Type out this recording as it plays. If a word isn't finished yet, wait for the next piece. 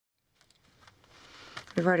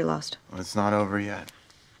We've already lost. Well, it's not over yet.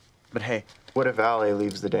 But hey, what if Allie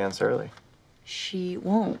leaves the dance early? She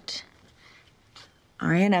won't.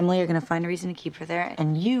 Ari and Emily are gonna find a reason to keep her there,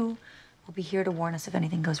 and you will be here to warn us if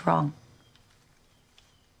anything goes wrong.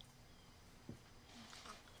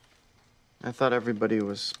 I thought everybody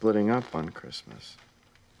was splitting up on Christmas.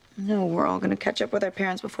 No, we're all gonna catch up with our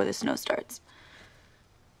parents before the snow starts.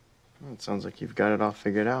 Well, it sounds like you've got it all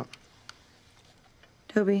figured out.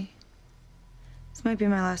 Toby, this might be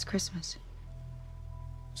my last Christmas.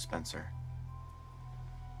 Spencer.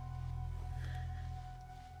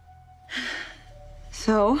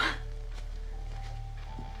 So?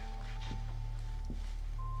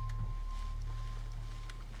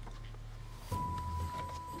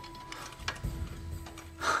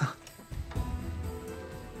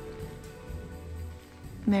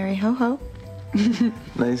 Merry ho-ho.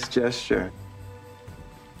 Nice gesture.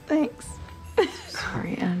 Thanks.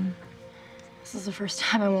 Sorry, Em. This is the first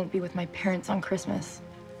time I won't be with my parents on Christmas.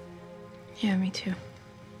 Yeah, me too.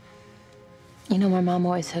 You know, my mom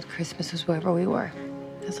always said Christmas was wherever we were,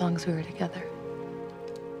 as long as we were together.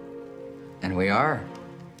 And we are.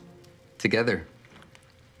 Together.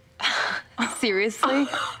 Seriously?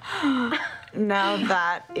 Now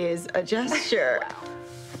that is a gesture.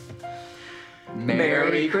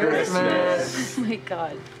 Merry Christmas! Oh my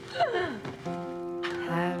God.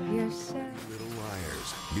 Have yourself. Little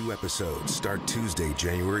Liars. New episodes start Tuesday,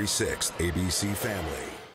 January 6th, ABC Family.